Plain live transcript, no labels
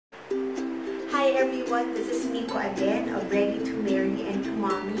Hi everyone, this is Miko again of Ready to Marry and to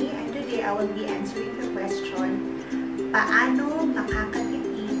Mommy, and today I will be answering the question, paano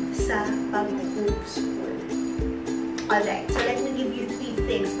makakatipid sa pag-homeschool? Alright, so let me give you 3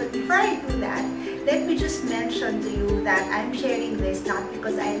 things, but before I do that, let me just mention to you that I'm sharing this not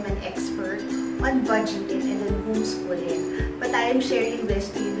because I am an expert on budgeting and on homeschooling, but I am sharing this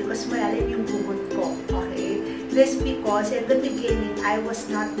to you because malalim yung bugot ko, okay? This because in the beginning, I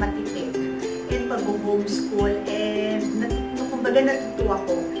was not matipid in pag-homeschool and kumbaga natutuwa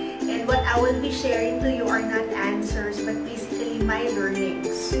ko. And what I will be sharing to you are not answers but basically my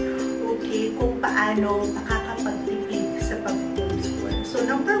learnings. Okay, kung paano makakapagtipid sa pag-homeschool. So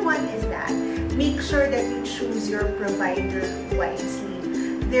number 1 is that make sure that you choose your provider wisely.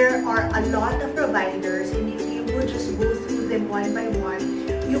 There are a lot of providers and if you would just go through them one by one,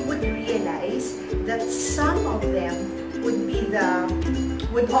 you would realize that some of them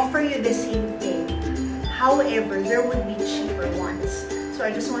would offer you the same thing. However, there would be cheaper ones. So I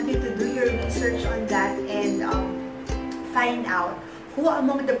just want you to do your research on that and find out who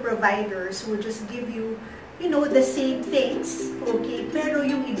among the providers will just give you, you know, the same things, okay? Pero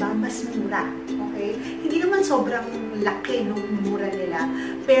yung iba mas mura, okay? Hindi naman sobrang laki nung mura nila,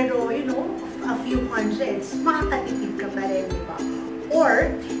 pero you know, a few hundreds, makakatipid ka pa rin, di ba?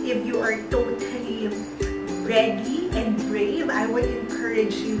 Or if you are totally ready and brave, I would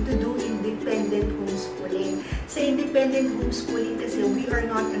encourage you to do independent homeschooling. Sa independent homeschooling kasi we are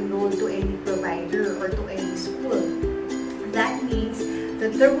not enrolled to any provider or to any school. That means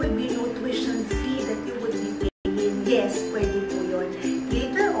that there would be no tuition fee that you would be paying. Yes, pwede po yun.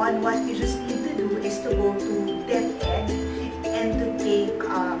 Later on, what you just need to do is to go to DepEd and to take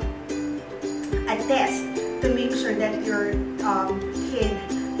a test to make sure that your kid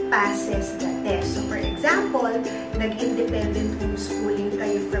passes the test. So for example, nag-independent homeschooling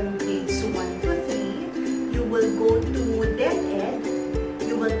kayo from grades 1 to 3, you will go to DepEd,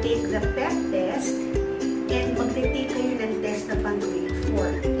 you will take the PEP test, and magte-take kayo ng test na pang grade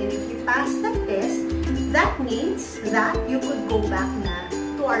 4. And if you pass the test, that means that you could go back na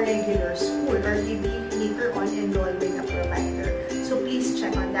to our regular school or maybe later on enroll with a provider. So please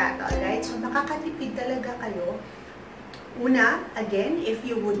check on that, alright? So makakatipid talaga kayo. Una, again, if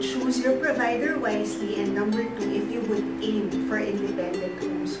you would choose your provider wisely, and number 2, if you would aim for independent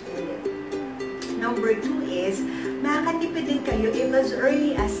homeschooling. Number 2 is, makakatipid din kayo if as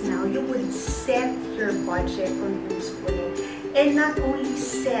early as now, you would set your budget on homeschooling. And not only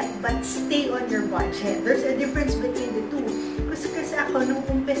set, but stay on your budget. There's a difference between the two. Kasi ako, nung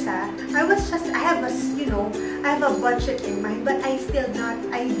umpisa, I have a budget in mind, but I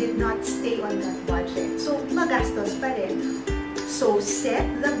did not stay on that budget. So, magastos pa rin. So, set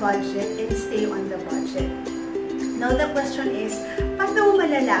the budget and stay on the budget. Now, the question is, paano mo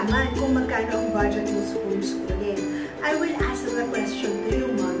malalaman kung magkano ang budget mo sa homeschooling? I will ask the question to you,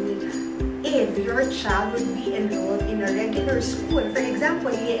 Mommy. If your child would be enrolled in a regular school, for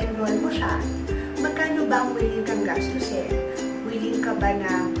example, i-enroll mo siya, magkano ba ang willing kang gastusin? Willing ka ba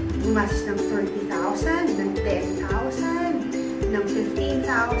na gumastos ng 30,000, ng 10,000, ng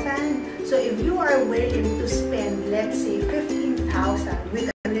 15,000? So if you are willing to spend, let's say, 15,000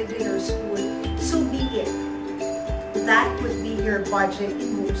 with a regular school, so be it. That would be your budget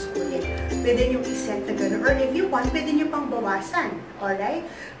in homeschooling. Pwede nyo iset na gano'n. Or if you want, pwede nyo pang bawasan. Alright?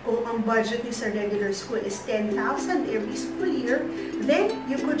 Kung ang budget nyo sa regular school is 10,000 every school year, then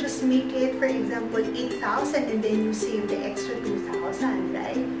you could just make it, for example, 8,000 and then you save the extra 2,000,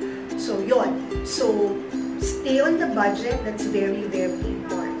 right? So, yon. So, stay on the budget. That's very, very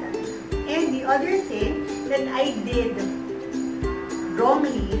important. And the other thing that I did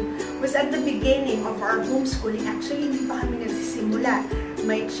wrongly was at the beginning of our homeschooling. Actually, hindi pa kami nagsisimula.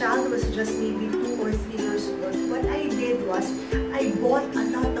 My child was just maybe 2 or 3 years old. What I did was, I bought a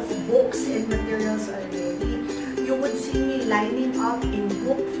lot of books and materials already. You would see me lining up in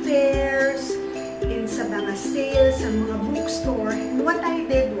book fairs, sa mga sales, sa mga bookstore. And what I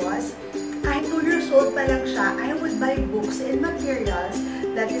did was, kahit 2 years old pa lang siya, I would buy books and materials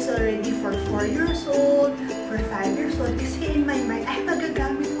that is already for 4 years old, for 5 years old. Kasi in my mind, ay,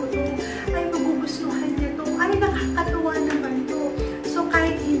 magagamit ko to. Ay, magugustuhan niya to. Ay, nakakatuwa naman to. So,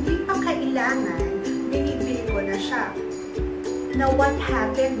 kahit hindi pa kailangan, binibili ko na siya. Now, what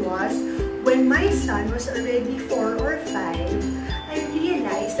happened was, when my son was already 4 or 5, I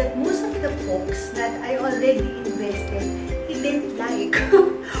realized that most of the books that I already invested, he didn't like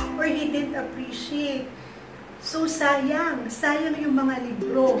or he didn't appreciate. So, sayang yung mga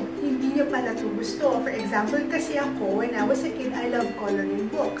libro. Hindi niya pala ito gusto. For example, kasi ako, when I was a kid, I love coloring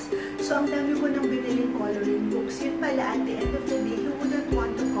books. So, ang dami ko nang biniling coloring books. Yun pala, at the end of the day, he wouldn't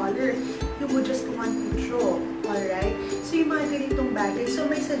want to color. you would just want to draw. Alright? So yung mga ganitong bagay. So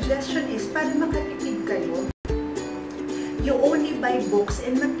my suggestion is, para makatipid kayo, you only buy books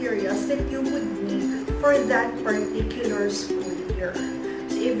and materials that you would need for that particular school year.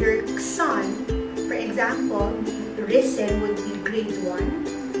 So if your son, for example, Risen would be grade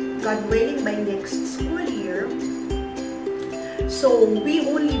 1, God willing by next school year, so we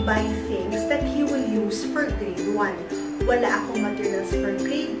only buy things that he will use for grade 1. Wala akong materials for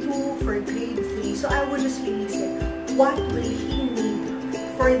grade 2, for grade 3, so I will just release it. What will he need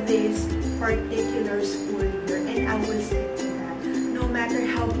for this particular school year? And I will stick to that. No matter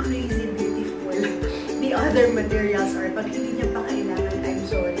how crazy beautiful the other materials are, pag hindi niya pa kailangan, I'm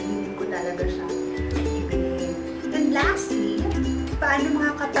sorry, hindi ko talaga siya ibigay. And lastly, paano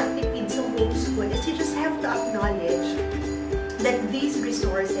makakapagtipid sa homeschool is you just have to acknowledge that these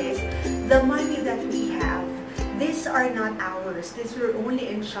resources, the money that we have, these are not ours. These were only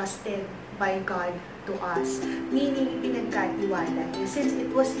entrusted by God to us. Meaning, pinagkatiwala. Since it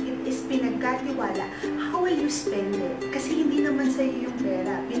is pinagkatiwala, how will you spend it? Kasi hindi naman sa'yo yung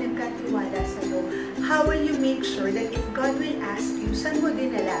pera. Pinagkatiwala sa'yo. How will you make sure that if God will ask you, saan mo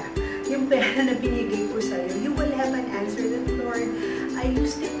dinala yung pera na binigay ko sa'yo? You will have an answer that, Lord, I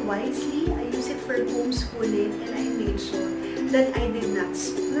used it wisely. I used it for homeschooling, and I made sure that I did not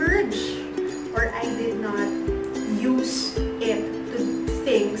splurge or I did not use it to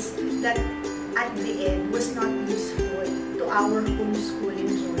things that at the end was not useful to our homeschooling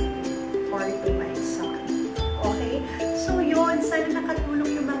journey or to my son. Okay? So yun, sana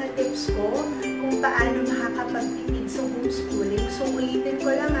nakatulong yung mga tips ko kung paano makakapagtipid sa homeschooling. So ulitin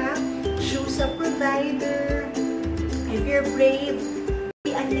ko lang ha, choose a provider. If you're brave,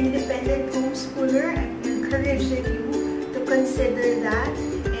 be an independent homeschooler. I'm encouraging you to consider that.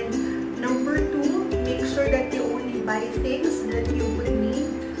 And number 2, make sure that you only buy things that you would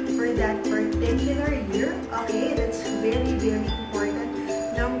need for that particular year. Okay, that's very, very important.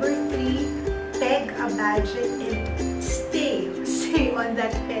 Number 3, peg a budget and stay on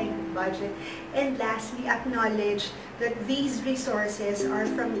that peg budget. And lastly, acknowledge that these resources are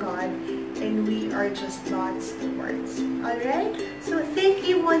from God and we are just God's stewards. Alright? So thank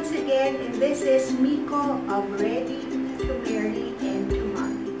you once again, and this is Miko of Ready